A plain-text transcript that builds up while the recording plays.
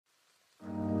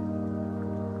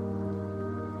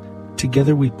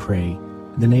Together we pray,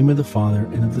 in the name of the Father,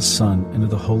 and of the Son, and of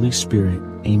the Holy Spirit.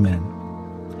 Amen.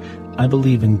 I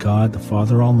believe in God, the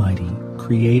Father Almighty,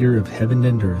 creator of heaven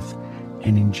and earth,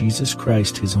 and in Jesus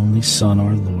Christ, his only Son,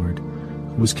 our Lord,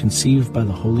 who was conceived by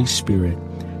the Holy Spirit,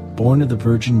 born of the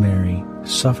Virgin Mary,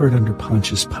 suffered under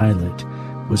Pontius Pilate,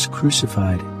 was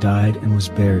crucified, died, and was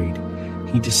buried.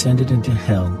 He descended into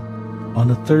hell. On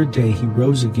the third day he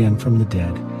rose again from the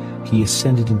dead. He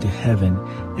ascended into heaven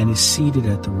and is seated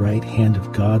at the right hand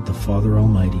of God the Father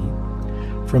Almighty.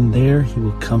 From there he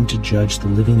will come to judge the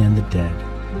living and the dead.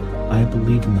 I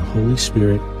believe in the Holy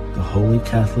Spirit, the Holy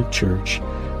Catholic Church,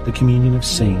 the communion of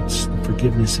saints, the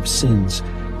forgiveness of sins,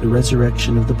 the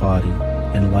resurrection of the body,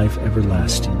 and life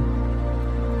everlasting.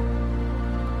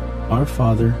 Our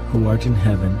Father, who art in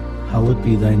heaven, hallowed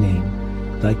be thy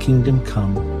name. Thy kingdom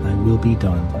come, thy will be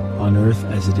done, on earth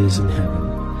as it is in heaven.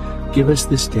 Give us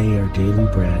this day our daily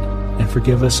bread, and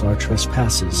forgive us our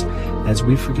trespasses, as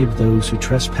we forgive those who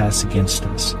trespass against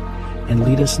us. And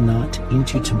lead us not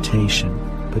into temptation,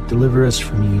 but deliver us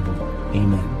from evil.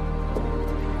 Amen.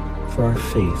 For our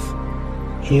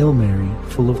faith. Hail Mary,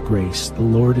 full of grace, the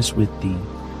Lord is with thee.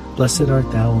 Blessed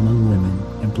art thou among women,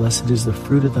 and blessed is the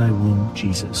fruit of thy womb,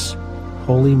 Jesus.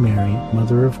 Holy Mary,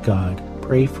 Mother of God,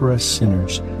 pray for us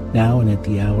sinners, now and at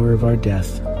the hour of our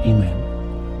death. Amen.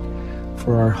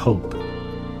 For our hope.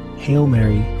 Hail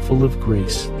Mary, full of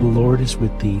grace, the Lord is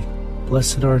with thee.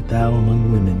 Blessed art thou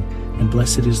among women, and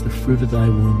blessed is the fruit of thy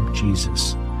womb,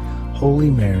 Jesus. Holy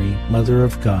Mary, Mother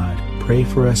of God, pray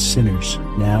for us sinners,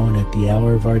 now and at the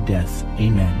hour of our death.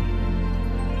 Amen.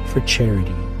 For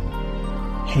charity.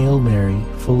 Hail Mary,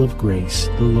 full of grace,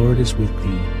 the Lord is with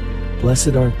thee.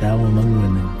 Blessed art thou among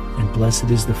women, and blessed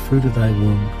is the fruit of thy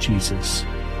womb, Jesus.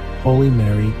 Holy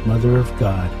Mary, Mother of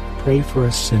God, pray for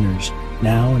us sinners,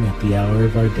 now and at the hour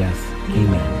of our death.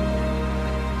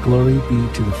 Amen. Glory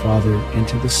be to the Father, and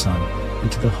to the Son,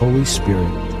 and to the Holy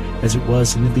Spirit, as it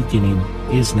was in the beginning,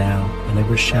 is now, and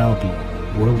ever shall be,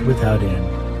 world without end.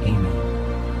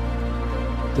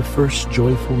 Amen. The first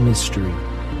joyful mystery,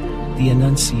 the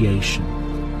Annunciation.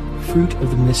 Fruit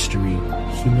of the mystery,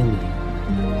 humility.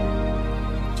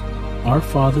 Our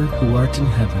Father, who art in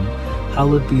heaven,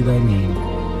 hallowed be thy name.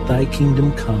 Thy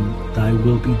kingdom come, thy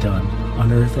will be done,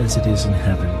 on earth as it is in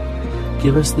heaven.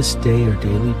 Give us this day our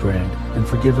daily bread, and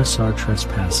forgive us our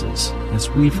trespasses, as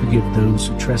we forgive those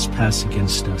who trespass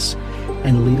against us.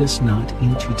 And lead us not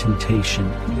into temptation,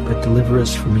 but deliver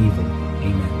us from evil.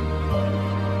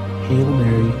 Amen. Hail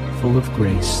Mary, full of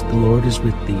grace, the Lord is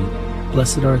with thee.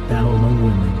 Blessed art thou among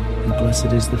women, and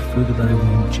blessed is the fruit of thy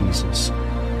womb, Jesus.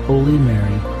 Holy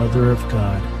Mary, Mother of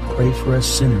God, pray for us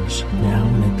sinners, now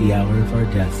and at the hour of our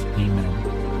death. Amen.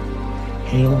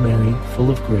 Hail Mary, full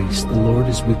of grace, the Lord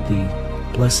is with thee.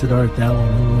 Blessed art thou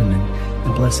among women,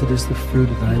 and blessed is the fruit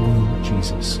of thy womb,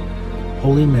 Jesus.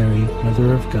 Holy Mary,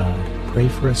 Mother of God, pray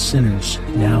for us sinners,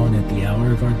 now and at the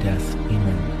hour of our death.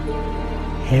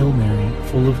 Amen. Hail Mary,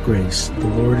 full of grace, the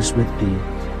Lord is with thee.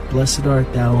 Blessed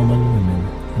art thou among women,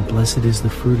 and blessed is the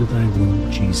fruit of thy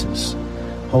womb, Jesus.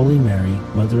 Holy Mary,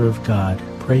 Mother of God,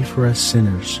 pray for us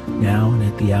sinners, now and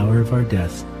at the hour of our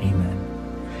death. Amen.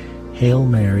 Hail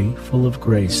Mary, full of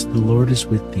grace, the Lord is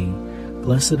with thee.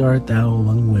 Blessed art thou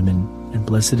among women, and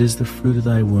blessed is the fruit of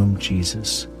thy womb,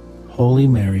 Jesus. Holy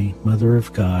Mary, Mother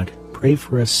of God, pray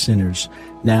for us sinners,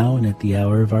 now and at the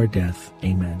hour of our death.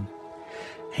 Amen.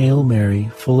 Hail Mary,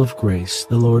 full of grace,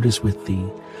 the Lord is with thee.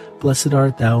 Blessed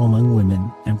art thou among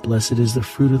women, and blessed is the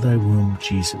fruit of thy womb,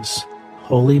 Jesus.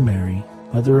 Holy Mary,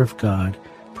 Mother of God,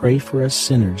 pray for us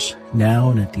sinners,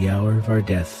 now and at the hour of our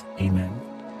death. Amen.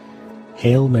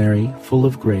 Hail Mary, full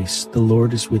of grace, the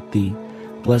Lord is with thee.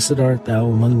 Blessed art thou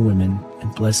among women,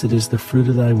 and blessed is the fruit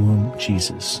of thy womb,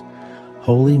 Jesus.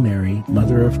 Holy Mary,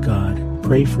 Mother of God,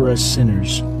 pray for us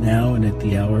sinners, now and at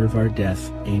the hour of our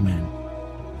death. Amen.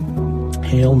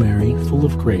 Hail Mary, full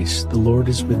of grace, the Lord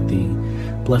is with thee.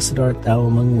 Blessed art thou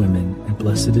among women, and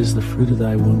blessed is the fruit of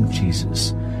thy womb,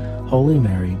 Jesus. Holy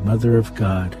Mary, Mother of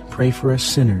God, pray for us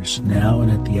sinners, now and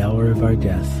at the hour of our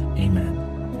death.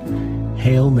 Amen.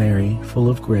 Hail Mary, full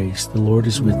of grace, the Lord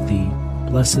is with thee.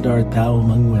 Blessed art thou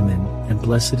among women, and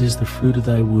blessed is the fruit of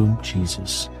thy womb,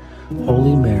 Jesus.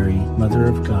 Holy Mary, Mother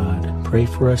of God, pray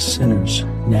for us sinners,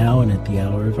 now and at the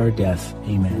hour of our death.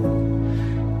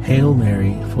 Amen. Hail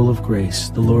Mary, full of grace,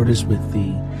 the Lord is with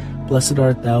thee. Blessed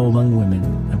art thou among women,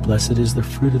 and blessed is the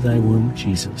fruit of thy womb,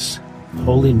 Jesus.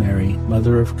 Holy Mary,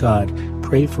 Mother of God,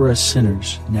 pray for us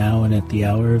sinners, now and at the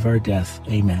hour of our death.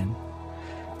 Amen.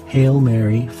 Hail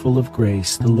Mary, full of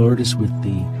grace, the Lord is with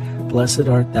thee. Blessed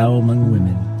art thou among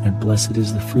women, and blessed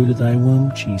is the fruit of thy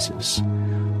womb, Jesus.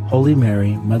 Holy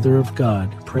Mary, Mother of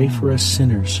God, pray for us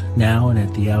sinners, now and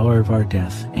at the hour of our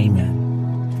death.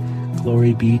 Amen.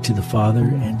 Glory be to the Father,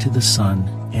 and to the Son,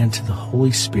 and to the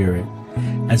Holy Spirit,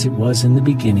 as it was in the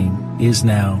beginning, is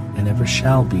now, and ever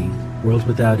shall be, world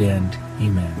without end.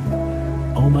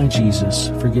 Amen. O my Jesus,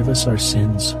 forgive us our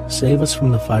sins, save us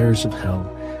from the fires of hell,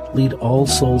 lead all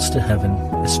souls to heaven,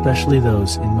 especially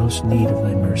those in most need of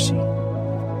thy mercy.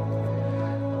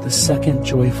 The second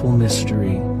joyful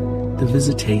mystery, the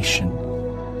Visitation.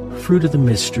 Fruit of the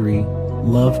mystery,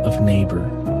 love of neighbor.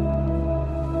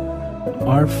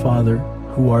 Our Father,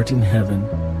 who art in heaven,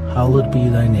 hallowed be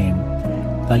thy name.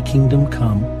 Thy kingdom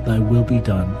come, thy will be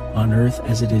done, on earth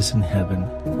as it is in heaven.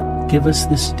 Give us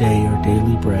this day our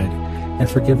daily bread, and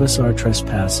forgive us our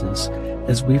trespasses,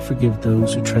 as we forgive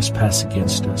those who trespass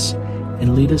against us.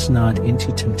 And lead us not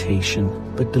into temptation,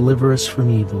 but deliver us from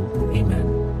evil.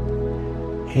 Amen.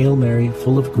 Hail Mary,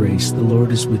 full of grace, the Lord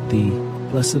is with thee.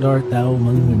 Blessed art thou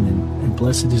among women, and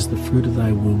blessed is the fruit of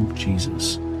thy womb,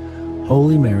 Jesus.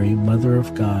 Holy Mary, Mother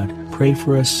of God, pray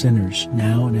for us sinners,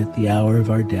 now and at the hour of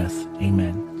our death.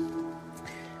 Amen.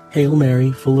 Hail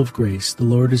Mary, full of grace, the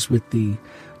Lord is with thee.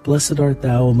 Blessed art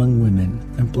thou among women,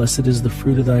 and blessed is the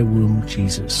fruit of thy womb,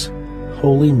 Jesus.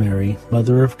 Holy Mary,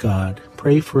 Mother of God,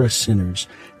 pray for us sinners,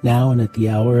 now and at the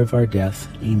hour of our death.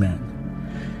 Amen.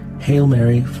 Hail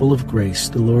Mary, full of grace,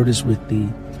 the Lord is with thee.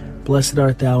 Blessed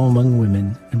art thou among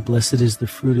women, and blessed is the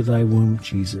fruit of thy womb,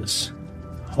 Jesus.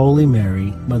 Holy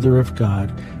Mary, Mother of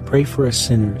God, pray for us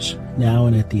sinners, now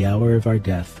and at the hour of our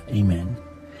death. Amen.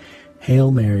 Hail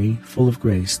Mary, full of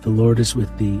grace, the Lord is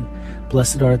with thee.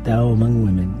 Blessed art thou among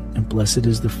women, and blessed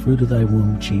is the fruit of thy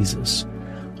womb, Jesus.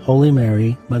 Holy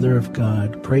Mary, Mother of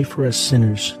God, pray for us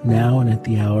sinners, now and at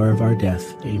the hour of our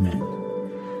death. Amen.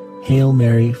 Hail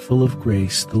Mary, full of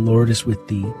grace, the Lord is with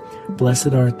thee.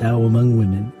 Blessed art thou among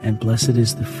women, and blessed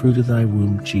is the fruit of thy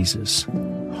womb, Jesus.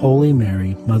 Holy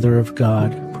Mary, Mother of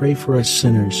God, pray for us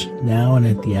sinners, now and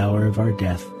at the hour of our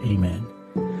death. Amen.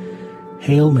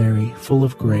 Hail Mary, full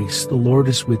of grace, the Lord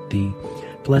is with thee.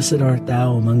 Blessed art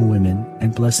thou among women,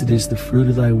 and blessed is the fruit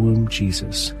of thy womb,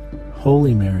 Jesus.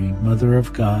 Holy Mary, Mother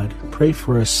of God, pray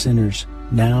for us sinners,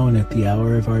 now and at the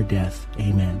hour of our death.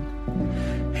 Amen.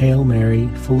 Hail Mary,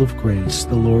 full of grace,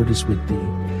 the Lord is with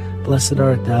thee. Blessed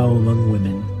art thou among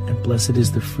women, and blessed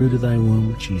is the fruit of thy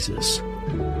womb, Jesus.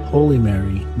 Holy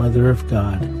Mary, Mother of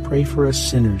God, pray for us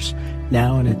sinners,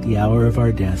 now and at the hour of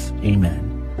our death. Amen.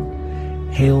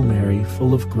 Hail Mary,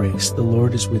 full of grace, the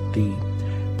Lord is with thee.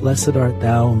 Blessed art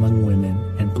thou among women,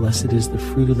 and blessed is the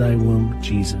fruit of thy womb,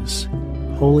 Jesus.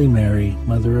 Holy Mary,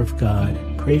 Mother of God,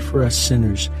 pray for us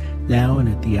sinners, now and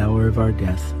at the hour of our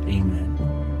death. Amen.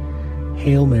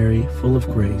 Hail Mary, full of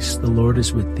grace, the Lord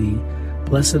is with thee.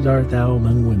 Blessed art thou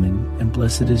among women, and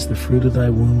blessed is the fruit of thy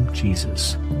womb,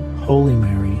 Jesus. Holy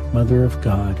Mary, Mother of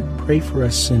God, pray for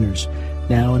us sinners,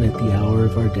 now and at the hour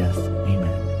of our death.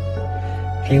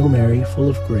 Amen. Hail Mary, full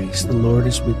of grace, the Lord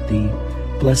is with thee.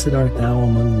 Blessed art thou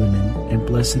among women, and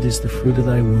blessed is the fruit of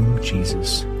thy womb,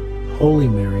 Jesus. Holy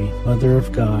Mary, Mother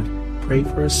of God, pray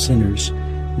for us sinners,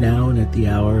 now and at the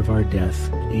hour of our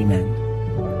death. Amen.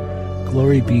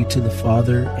 Glory be to the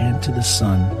Father, and to the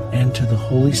Son, and to the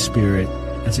Holy Spirit,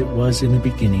 as it was in the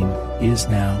beginning, is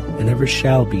now, and ever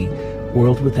shall be,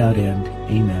 world without end.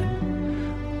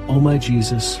 Amen. O my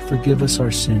Jesus, forgive us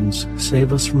our sins,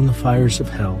 save us from the fires of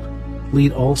hell,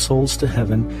 lead all souls to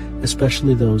heaven,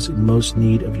 especially those in most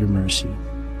need of your mercy.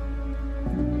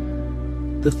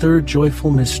 The third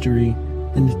joyful mystery,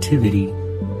 the Nativity.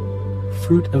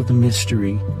 Fruit of the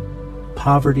mystery,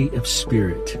 poverty of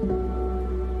spirit.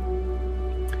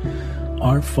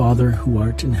 Our Father, who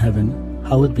art in heaven,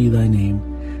 hallowed be thy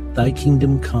name. Thy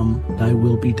kingdom come, thy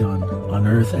will be done, on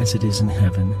earth as it is in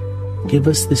heaven. Give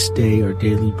us this day our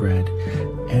daily bread,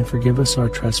 and forgive us our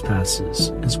trespasses,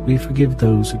 as we forgive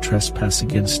those who trespass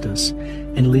against us.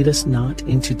 And lead us not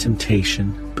into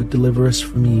temptation, but deliver us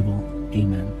from evil.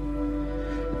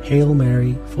 Amen. Hail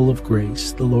Mary, full of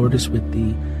grace, the Lord is with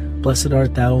thee. Blessed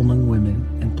art thou among women,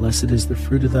 and blessed is the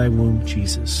fruit of thy womb,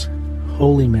 Jesus.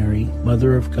 Holy Mary,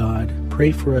 Mother of God,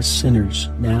 pray for us sinners,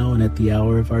 now and at the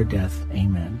hour of our death.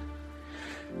 Amen.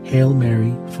 Hail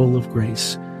Mary, full of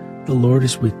grace, the Lord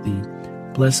is with thee.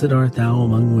 Blessed art thou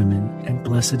among women, and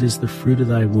blessed is the fruit of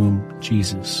thy womb,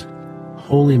 Jesus.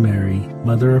 Holy Mary,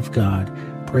 Mother of God,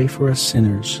 pray for us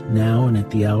sinners, now and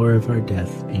at the hour of our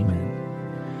death. Amen.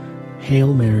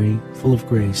 Hail Mary, full of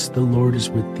grace, the Lord is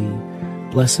with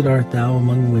thee. Blessed art thou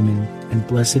among women, and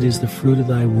blessed is the fruit of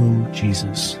thy womb,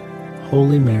 Jesus.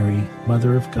 Holy Mary,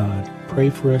 Mother of God, pray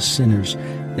for us sinners,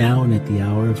 now and at the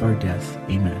hour of our death.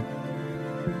 Amen.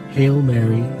 Hail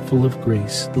Mary, full of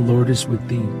grace, the Lord is with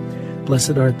thee.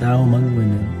 Blessed art thou among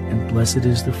women, and blessed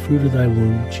is the fruit of thy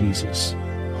womb, Jesus.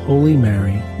 Holy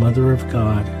Mary, Mother of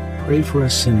God, pray for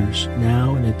us sinners,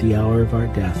 now and at the hour of our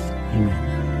death.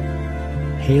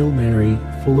 Amen. Hail Mary,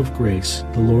 full of grace,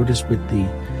 the Lord is with thee.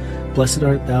 Blessed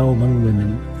art thou among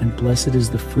women, and blessed is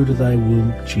the fruit of thy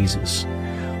womb, Jesus.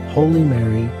 Holy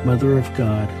Mary, Mother of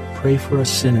God, pray for us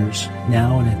sinners,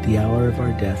 now and at the hour of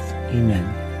our death. Amen.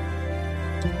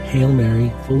 Hail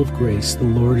Mary, full of grace, the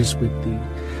Lord is with thee.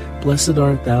 Blessed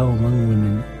art thou among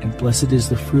women, and blessed is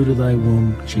the fruit of thy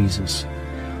womb, Jesus.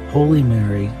 Holy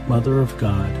Mary, Mother of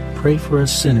God, pray for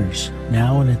us sinners,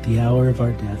 now and at the hour of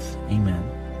our death. Amen.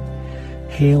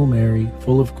 Hail Mary,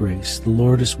 full of grace, the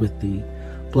Lord is with thee.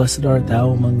 Blessed art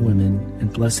thou among women,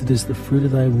 and blessed is the fruit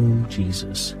of thy womb,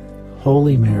 Jesus.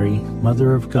 Holy Mary,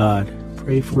 Mother of God,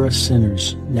 pray for us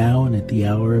sinners, now and at the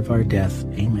hour of our death.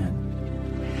 Amen.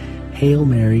 Hail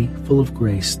Mary, full of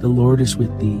grace, the Lord is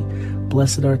with thee.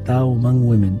 Blessed art thou among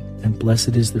women, and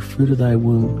blessed is the fruit of thy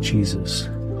womb, Jesus.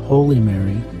 Holy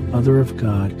Mary, Mother of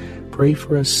God, pray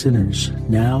for us sinners,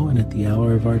 now and at the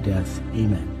hour of our death.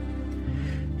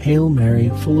 Amen. Hail Mary,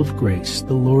 full of grace,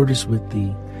 the Lord is with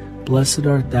thee. Blessed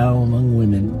art thou among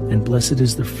women, and blessed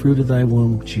is the fruit of thy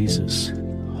womb, Jesus.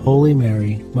 Holy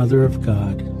Mary, Mother of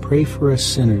God, pray for us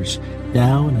sinners,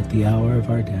 now and at the hour of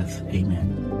our death.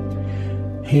 Amen.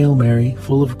 Hail Mary,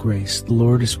 full of grace, the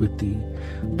Lord is with thee.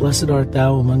 Blessed art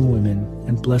thou among women,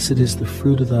 and blessed is the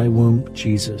fruit of thy womb,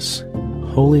 Jesus.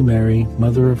 Holy Mary,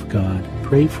 Mother of God,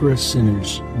 pray for us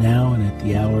sinners, now and at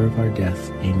the hour of our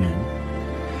death. Amen.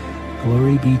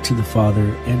 Glory be to the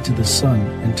Father, and to the Son,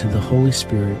 and to the Holy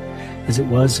Spirit, as it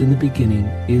was in the beginning,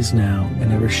 is now,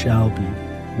 and ever shall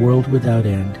be, world without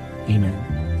end.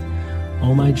 Amen.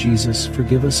 O my Jesus,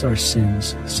 forgive us our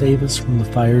sins, save us from the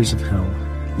fires of hell.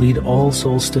 Lead all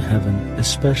souls to heaven,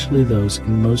 especially those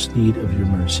in most need of your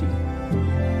mercy.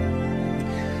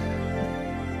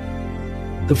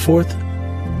 The fourth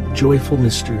joyful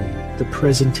mystery, the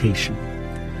Presentation.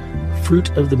 Fruit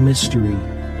of the mystery,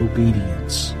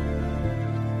 obedience.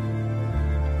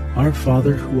 Our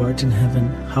Father, who art in heaven,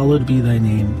 hallowed be thy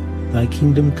name. Thy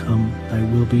kingdom come, thy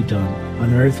will be done,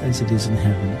 on earth as it is in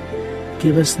heaven.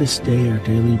 Give us this day our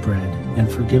daily bread,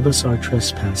 and forgive us our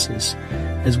trespasses,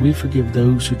 as we forgive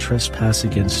those who trespass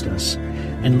against us.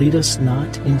 And lead us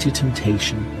not into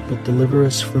temptation, but deliver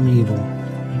us from evil.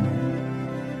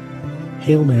 Amen.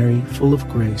 Hail Mary, full of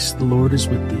grace, the Lord is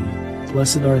with thee.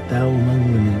 Blessed art thou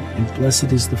among women, and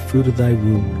blessed is the fruit of thy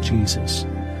womb, Jesus.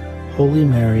 Holy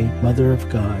Mary, Mother of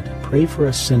God, pray for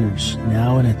us sinners,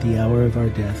 now and at the hour of our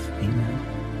death. Amen.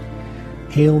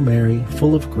 Hail Mary,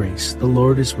 full of grace, the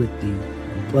Lord is with thee.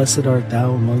 Blessed art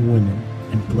thou among women,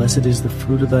 and blessed is the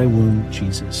fruit of thy womb,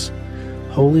 Jesus.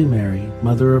 Holy Mary,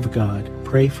 Mother of God,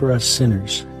 pray for us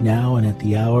sinners, now and at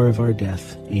the hour of our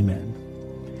death. Amen.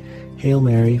 Hail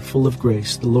Mary, full of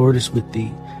grace, the Lord is with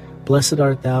thee. Blessed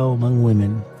art thou among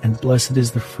women, and blessed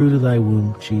is the fruit of thy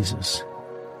womb, Jesus.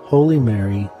 Holy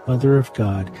Mary, Mother of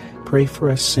God, pray for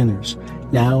us sinners,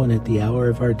 now and at the hour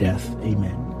of our death.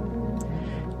 Amen.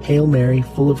 Hail Mary,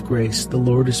 full of grace, the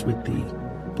Lord is with thee.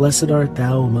 Blessed art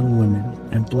thou among women,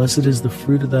 and blessed is the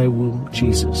fruit of thy womb,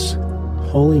 Jesus.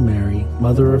 Holy Mary,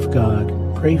 Mother of God,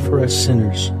 pray for us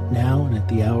sinners, now and at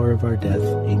the hour of our death.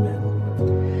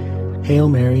 Amen. Hail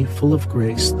Mary, full of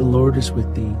grace, the Lord is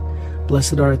with thee.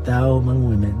 Blessed art thou among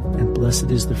women, and blessed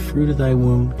is the fruit of thy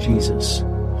womb, Jesus.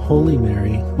 Holy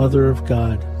Mary, Mother of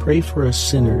God, pray for us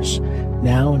sinners,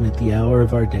 now and at the hour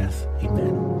of our death.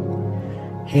 Amen.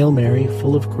 Hail Mary,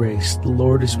 full of grace, the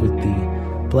Lord is with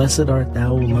thee. Blessed art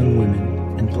thou among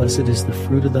women, and blessed is the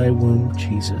fruit of thy womb,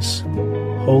 Jesus.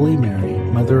 Holy Mary,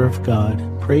 Mother of God,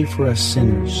 pray for us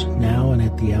sinners, now and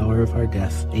at the hour of our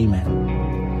death.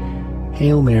 Amen.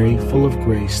 Hail Mary, full of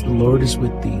grace, the Lord is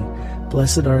with thee.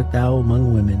 Blessed art thou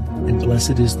among women, and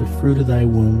blessed is the fruit of thy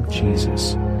womb,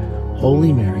 Jesus.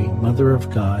 Holy Mary, Mother of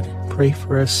God, pray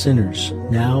for us sinners,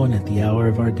 now and at the hour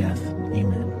of our death.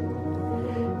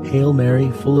 Amen. Hail Mary,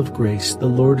 full of grace, the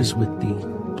Lord is with thee.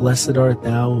 Blessed art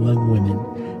thou among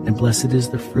women, and blessed is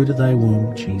the fruit of thy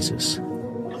womb, Jesus.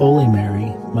 Holy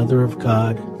Mary, Mother of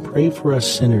God, pray for us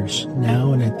sinners,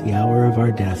 now and at the hour of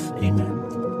our death. Amen.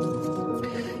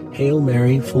 Hail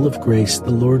Mary, full of grace,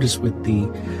 the Lord is with thee.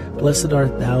 Blessed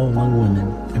art thou among women,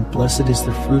 and blessed is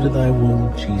the fruit of thy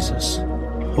womb, Jesus.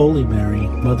 Holy Mary,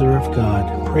 Mother of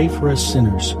God, pray for us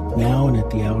sinners, now and at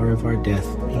the hour of our death.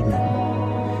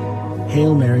 Amen.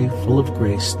 Hail Mary, full of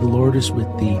grace, the Lord is with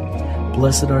thee.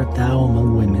 Blessed art thou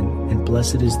among women, and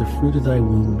blessed is the fruit of thy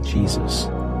womb, Jesus.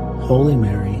 Holy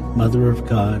Mary, Mother of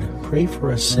God, pray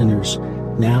for us sinners,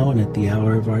 now and at the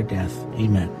hour of our death.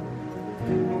 Amen.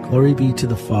 Glory be to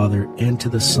the Father, and to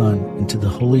the Son, and to the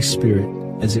Holy Spirit,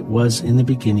 as it was in the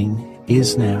beginning,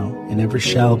 is now, and ever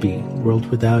shall be, world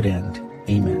without end.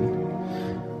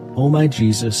 Amen. O my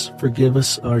Jesus, forgive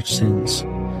us our sins.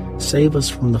 Save us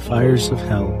from the fires of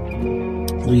hell.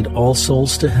 Lead all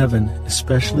souls to heaven,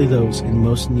 especially those in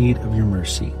most need of your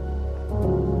mercy.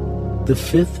 The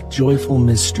fifth joyful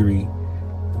mystery,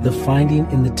 the finding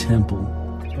in the temple.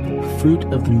 Fruit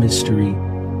of the mystery,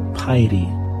 piety.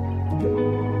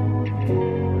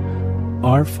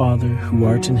 Our Father, who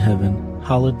art in heaven,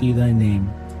 hallowed be thy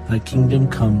name. Thy kingdom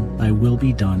come, thy will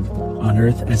be done, on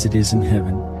earth as it is in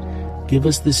heaven. Give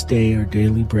us this day our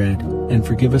daily bread, and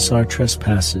forgive us our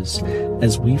trespasses,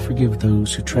 as we forgive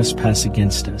those who trespass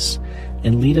against us.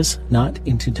 And lead us not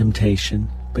into temptation,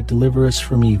 but deliver us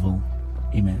from evil.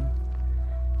 Amen.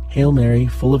 Hail Mary,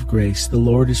 full of grace, the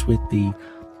Lord is with thee.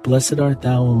 Blessed art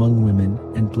thou among women,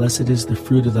 and blessed is the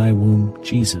fruit of thy womb,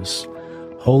 Jesus.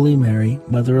 Holy Mary,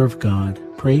 Mother of God,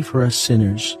 pray for us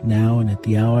sinners, now and at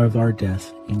the hour of our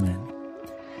death. Amen.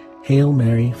 Hail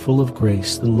Mary, full of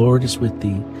grace, the Lord is with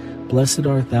thee. Blessed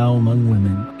art thou among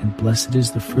women, and blessed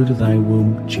is the fruit of thy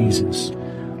womb, Jesus.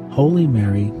 Holy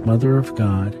Mary, Mother of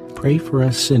God, pray for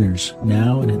us sinners,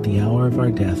 now and at the hour of our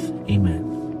death. Amen.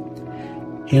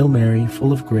 Hail Mary,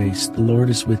 full of grace, the Lord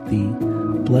is with thee.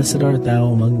 Blessed art thou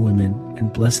among women,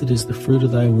 and blessed is the fruit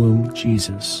of thy womb,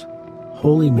 Jesus.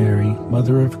 Holy Mary,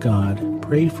 Mother of God,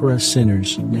 pray for us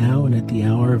sinners, now and at the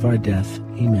hour of our death.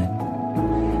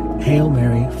 Amen. Hail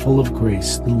Mary, full of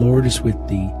grace, the Lord is with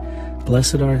thee.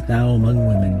 Blessed art thou among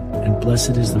women, and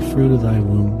blessed is the fruit of thy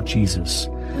womb, Jesus.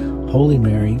 Holy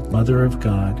Mary, Mother of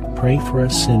God, pray for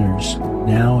us sinners,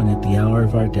 now and at the hour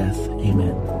of our death.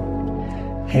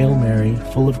 Amen. Hail Mary,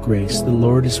 full of grace, the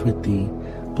Lord is with thee.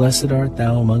 Blessed art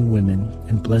thou among women,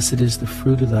 and blessed is the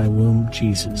fruit of thy womb,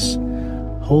 Jesus.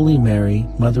 Holy Mary,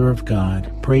 Mother of God,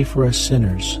 pray for us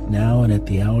sinners, now and at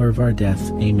the hour of our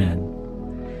death.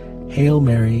 Amen. Hail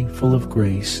Mary, full of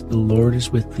grace, the Lord is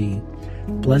with thee.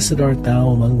 Blessed art thou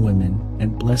among women,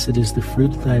 and blessed is the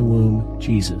fruit of thy womb,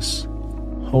 Jesus.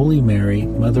 Holy Mary,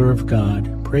 Mother of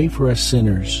God, pray for us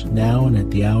sinners, now and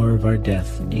at the hour of our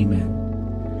death.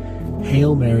 Amen.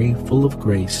 Hail Mary, full of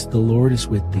grace, the Lord is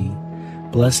with thee.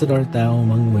 Blessed art thou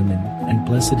among women, and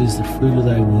blessed is the fruit of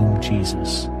thy womb,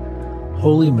 Jesus.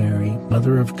 Holy Mary,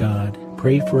 Mother of God,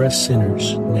 pray for us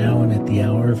sinners, now and at the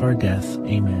hour of our death.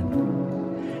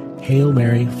 Amen. Hail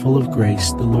Mary, full of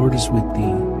grace, the Lord is with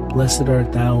thee. Blessed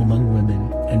art thou among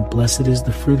women, and blessed is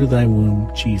the fruit of thy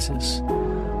womb, Jesus.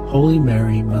 Holy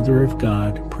Mary, Mother of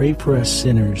God, pray for us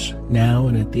sinners, now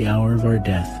and at the hour of our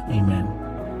death. Amen.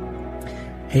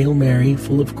 Hail Mary,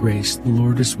 full of grace, the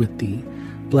Lord is with thee.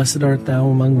 Blessed art thou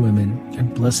among women,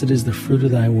 and blessed is the fruit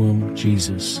of thy womb,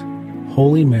 Jesus.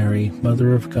 Holy Mary,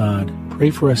 Mother of God, pray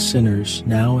for us sinners,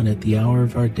 now and at the hour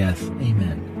of our death.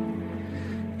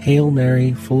 Amen. Hail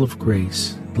Mary, full of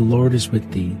grace, the Lord is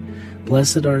with thee.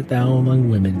 Blessed art thou among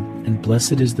women, and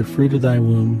blessed is the fruit of thy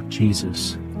womb,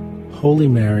 Jesus. Holy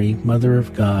Mary, Mother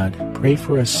of God, pray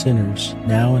for us sinners,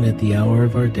 now and at the hour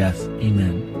of our death.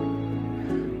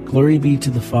 Amen. Glory be to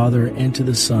the Father, and to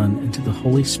the Son, and to the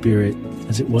Holy Spirit,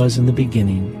 as it was in the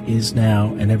beginning, is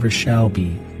now, and ever shall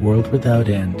be, world without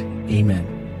end. Amen.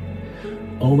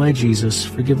 O my Jesus,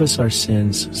 forgive us our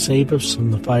sins, save us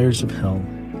from the fires of hell.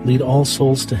 Lead all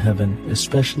souls to heaven,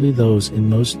 especially those in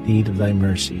most need of thy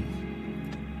mercy.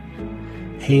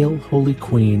 Hail, Holy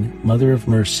Queen, Mother of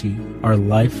Mercy, our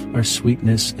life, our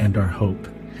sweetness, and our hope.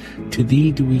 To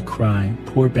thee do we cry,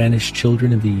 poor banished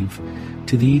children of Eve.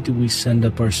 To thee do we send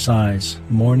up our sighs,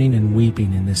 mourning and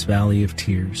weeping in this valley of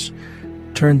tears.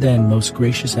 Turn then, most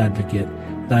gracious Advocate,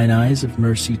 thine eyes of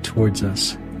mercy towards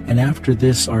us, and after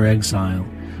this our exile,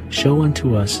 show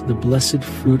unto us the blessed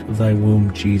fruit of thy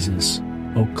womb, Jesus.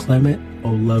 O clement, O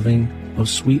loving, O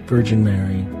sweet Virgin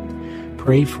Mary,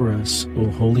 pray for us, O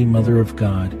Holy Mother of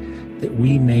God, that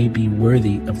we may be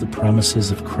worthy of the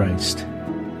promises of Christ.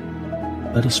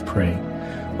 Let us pray.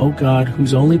 O God,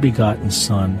 whose only begotten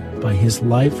Son, by his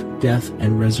life, death,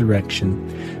 and resurrection,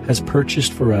 has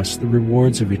purchased for us the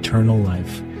rewards of eternal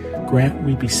life, grant,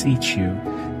 we beseech you,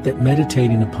 that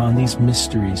meditating upon these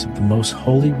mysteries of the most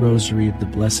holy Rosary of the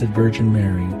Blessed Virgin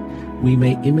Mary, we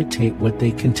may imitate what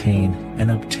they contain and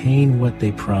obtain what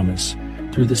they promise,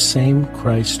 through the same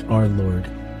Christ our Lord.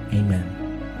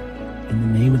 Amen. In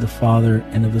the name of the Father,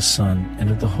 and of the Son, and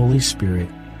of the Holy Spirit.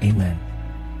 Amen.